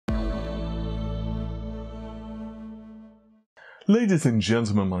Ladies and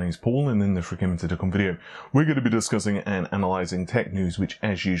gentlemen, my name is Paul, and in this Recommended.com video, we're going to be discussing and analysing tech news which,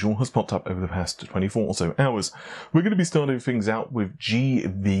 as usual, has popped up over the past 24 or so hours. We're going to be starting things out with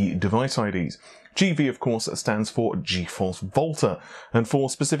GV device IDs. GV, of course, stands for GeForce Volta, and 4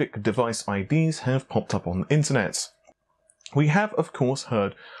 specific device IDs have popped up on the internet. We have, of course,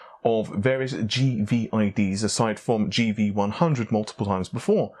 heard of various GV IDs aside from GV100 multiple times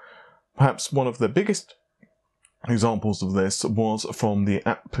before. Perhaps one of the biggest examples of this was from the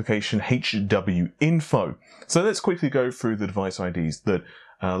application HW Info. So let's quickly go through the device IDs that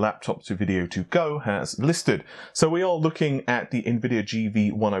Laptop to Video to Go has listed. So we are looking at the Nvidia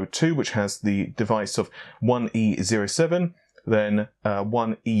GV102, which has the device of 1E07, then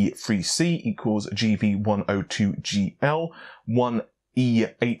 1E3C equals GV102 GL,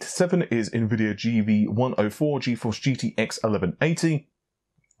 1E87 is Nvidia GV104 GeForce GTX 1180,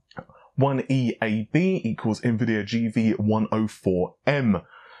 1EAB equals Nvidia GV104M.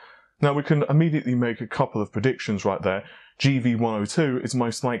 Now we can immediately make a couple of predictions right there. GV102 is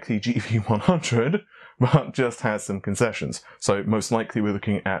most likely GV100, but just has some concessions. So most likely we're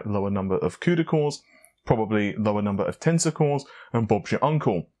looking at lower number of CUDA cores, probably lower number of tensor cores, and Bob's your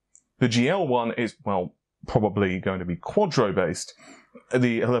uncle. The GL one is, well, probably going to be Quadro based.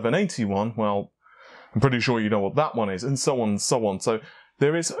 The 1180 one, well, I'm pretty sure you know what that one is, and so on and so on. So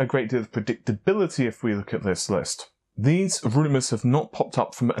there is a great deal of predictability if we look at this list. These rumours have not popped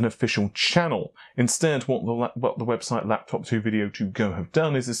up from an official channel. Instead, what the website Laptop to Video to Go have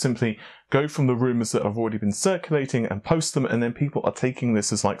done is simply go from the rumours that have already been circulating and post them, and then people are taking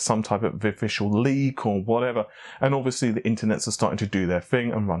this as like some type of official leak or whatever, and obviously the internets are starting to do their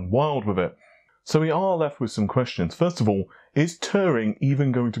thing and run wild with it. So we are left with some questions. First of all, is Turing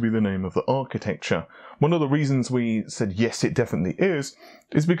even going to be the name of the architecture? One of the reasons we said yes, it definitely is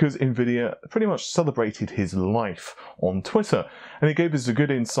because Nvidia pretty much celebrated his life on Twitter, and it gave us a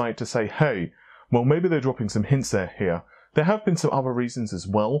good insight to say, hey, well, maybe they're dropping some hints there here. There have been some other reasons as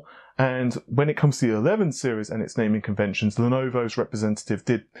well, and when it comes to the 11 series and its naming conventions, Lenovo's representative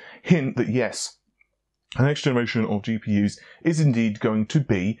did hint that yes, the next generation of GPUs is indeed going to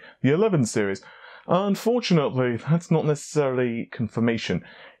be the 11 series. Unfortunately, that's not necessarily confirmation.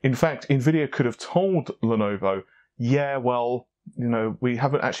 In fact, Nvidia could have told Lenovo, yeah, well, you know, we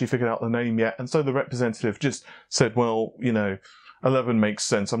haven't actually figured out the name yet, and so the representative just said, well, you know, 11 makes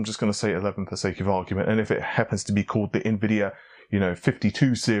sense, I'm just going to say 11 for sake of argument, and if it happens to be called the Nvidia, you know,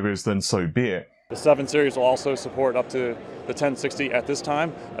 52 series, then so be it. The 7 series will also support up to the 1060 at this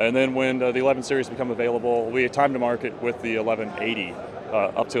time, and then when the 11 series become available, we have time to market with the 1180,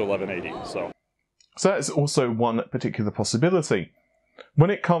 up to 1180. So that is also one particular possibility. When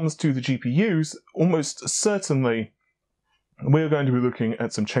it comes to the GPUs, almost certainly we're going to be looking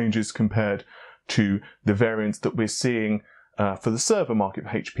at some changes compared to the variants that we're seeing for the server market for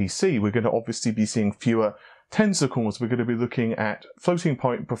HPC. We're going to obviously be seeing fewer tensor cores. We're going to be looking at floating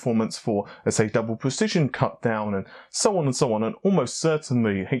point performance for, let's say, double precision cut down and so on and so on. And almost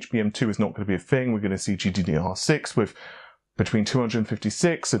certainly HBM2 is not going to be a thing. We're going to see GDDR6 with between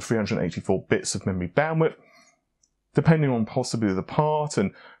 256 and 384 bits of memory bandwidth, depending on possibly the part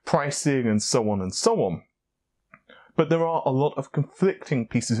and pricing and so on and so on. But there are a lot of conflicting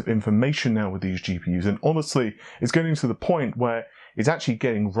pieces of information now with these GPUs, and honestly, it's getting to the point where it's actually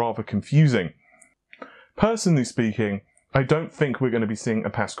getting rather confusing. Personally speaking, I don't think we're going to be seeing a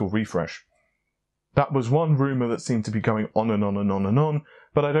Pascal refresh. That was one rumour that seemed to be going on and on and on and on,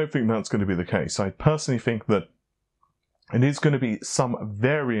 but I don't think that's going to be the case. I personally think that it is going to be some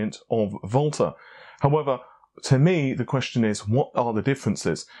variant of Volta. However, to me, the question is, what are the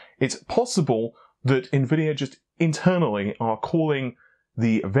differences? It's possible that Nvidia just internally are calling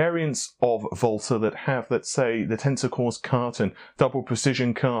the variants of Volta that have, let's say, the tensor cores cut and double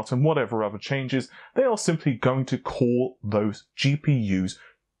precision cut and whatever other changes, they are simply going to call those GPUs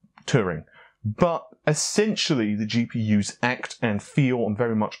Turing. But essentially, the GPUs act and feel and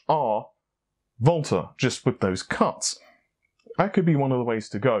very much are Volta, just with those cuts. That could be one of the ways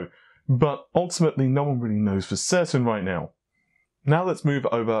to go, but ultimately no one really knows for certain right now. Now let's move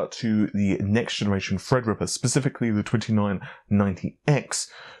over to the next generation Threadripper, specifically the 2990X,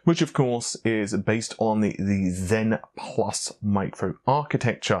 which of course is based on the Zen Plus micro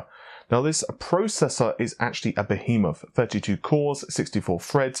architecture. Now this processor is actually a behemoth, 32 cores, 64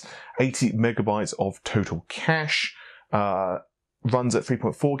 threads, 80 megabytes of total cache, runs at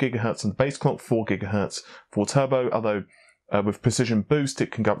 3.4 GHz on the base clock, 4 GHz for turbo, although with Precision Boost,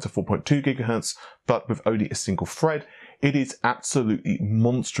 it can go up to 4.2 GHz, but with only a single thread. It is absolutely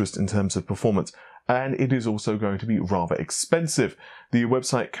monstrous in terms of performance, and it is also going to be rather expensive. The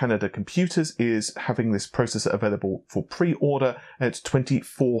website Canada Computers is having this processor available for pre-order at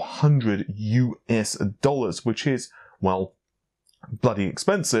 $2,400 US, which is, well, bloody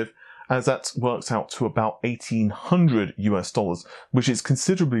expensive, as that works out to about $1,800 US, which is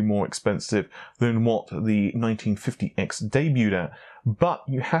considerably more expensive than what the 1950X debuted at. But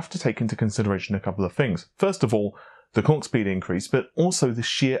you have to take into consideration a couple of things. First of all, the clock speed increase, but also the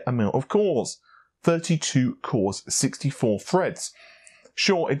sheer amount of cores. 32 cores, 64 threads.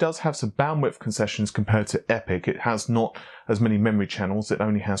 Sure, it does have some bandwidth concessions compared to EPYC. It has not as many memory channels. It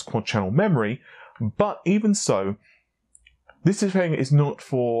only has quad-channel memory. But even so, this thing is not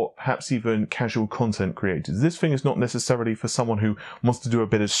for perhaps even casual content creators. This thing is not necessarily for someone who wants to do a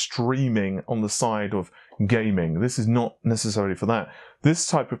bit of streaming on the side of gaming. This is not necessarily for that. This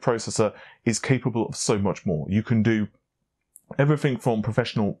type of processor is capable of so much more. You can do everything from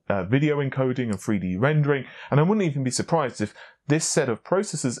professional video encoding and 3D rendering, and I wouldn't even be surprised if this set of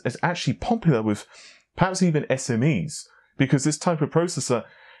processors is actually popular with perhaps even SMEs, because this type of processor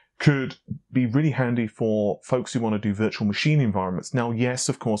could be really handy for folks who want to do virtual machine environments. Now, yes,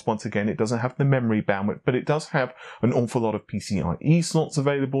 of course, once again, it doesn't have the memory bandwidth, but it does have an awful lot of PCIe slots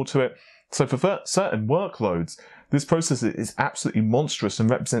available to it. So for certain workloads, this processor is absolutely monstrous and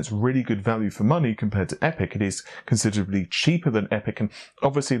represents really good value for money compared to EPYC. It is considerably cheaper than EPYC, and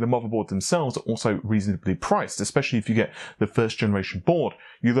obviously the motherboards themselves are also reasonably priced, especially if you get the first generation board.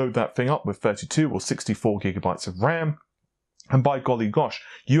 You load that thing up with 32 or 64 gigabytes of RAM, and by golly gosh,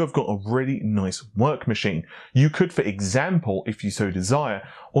 you have got a really nice work machine. You could, for example, if you so desire,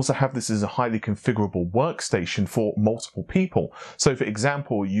 also have this as a highly configurable workstation for multiple people. So for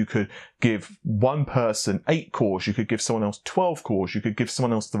example, you could give one person 8 cores, you could give someone else 12 cores, you could give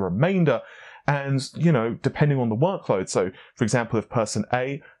someone else the remainder, and, you know, depending on the workload. So, for example, if person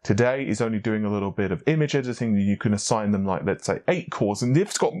A today is only doing a little bit of image editing, you can assign them, like, let's say 8 cores, and if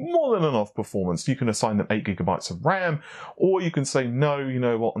it's got more than enough performance, you can assign them 8 gigabytes of RAM, or you can say, no, you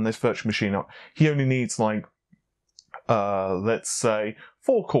know what, on this virtual machine, he only needs, like, let's say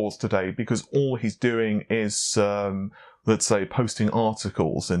 4 cores today, because all he's doing is, let's say, posting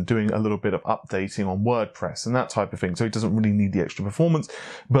articles and doing a little bit of updating on WordPress and that type of thing. So he doesn't really need the extra performance.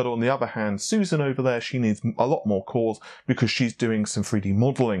 But on the other hand, Susan over there, she needs a lot more cores because she's doing some 3D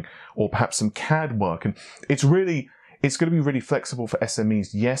modeling or perhaps some CAD work. And it's going to be really flexible for SMEs,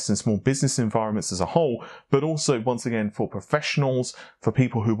 yes, and small business environments as a whole, but also, once again, for professionals, for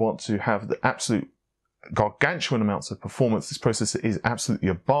people who want to have the absolute gargantuan amounts of performance. This processor is absolutely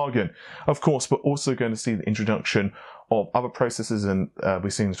a bargain. Of course, we're also going to see the introduction of other processors, and we're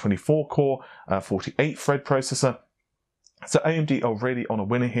seeing the 24-core, 48-thread processor. So AMD are really on a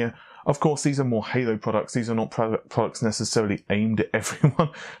winner here. Of course, these are more Halo products. These are not products necessarily aimed at everyone,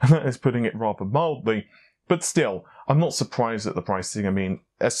 and that is putting it rather mildly. But still, I'm not surprised at the pricing. I mean,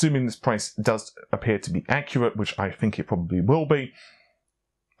 assuming this price does appear to be accurate, which I think it probably will be,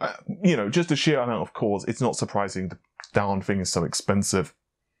 you know, just the sheer amount of cores, it's not surprising the darn thing is so expensive.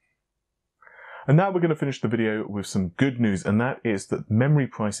 And now we're going to finish the video with some good news, and that is that memory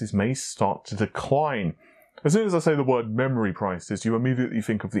prices may start to decline. As soon as I say the word memory prices, you immediately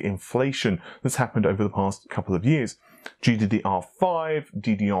think of the inflation that's happened over the past couple of years. GDDR5,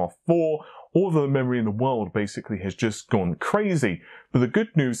 DDR4, all the memory in the world basically has just gone crazy. But the good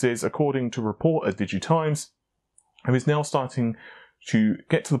news is, according to a report at DigiTimes, it is now starting to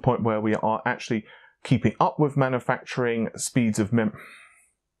get to the point where we are actually keeping up with manufacturing speeds of memory.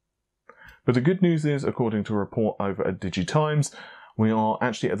 But the good news is, according to a report over at DigiTimes, we are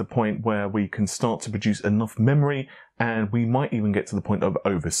actually at the point where we can start to produce enough memory, and we might even get to the point of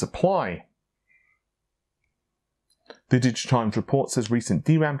oversupply. The DigiTimes report says recent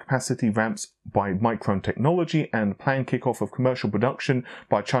DRAM capacity ramps by Micron Technology and planned kickoff of commercial production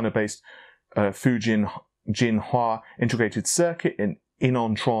by China-based Jinhua integrated circuit in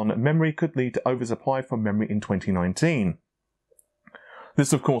Inontron memory could lead to oversupply from memory in 2019.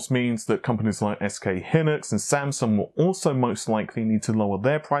 This of course means that companies like SK Hynix and Samsung will also most likely need to lower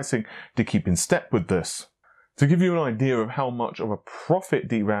their pricing to keep in step with this. To give you an idea of how much of a profit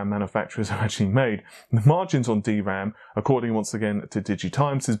DRAM manufacturers have actually made, the margins on DRAM, according once again to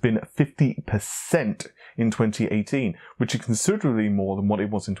DigiTimes, has been 50% in 2018, which is considerably more than what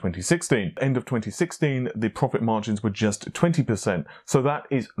it was in 2016. End of 2016, the profit margins were just 20%, so that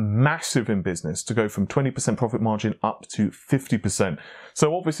is massive in business, to go from 20% profit margin up to 50%.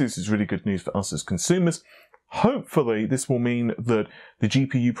 So obviously this is really good news for us as consumers. Hopefully, this will mean that the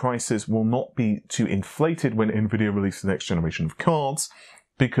GPU prices will not be too inflated when Nvidia releases the next generation of cards,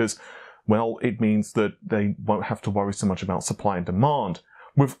 because well, it means that they won't have to worry so much about supply and demand.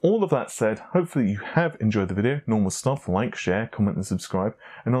 With all of that said, hopefully you have enjoyed the video. Normal stuff, like, share, comment and subscribe,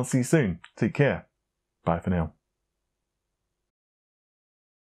 and I'll see you soon. Take care. Bye for now.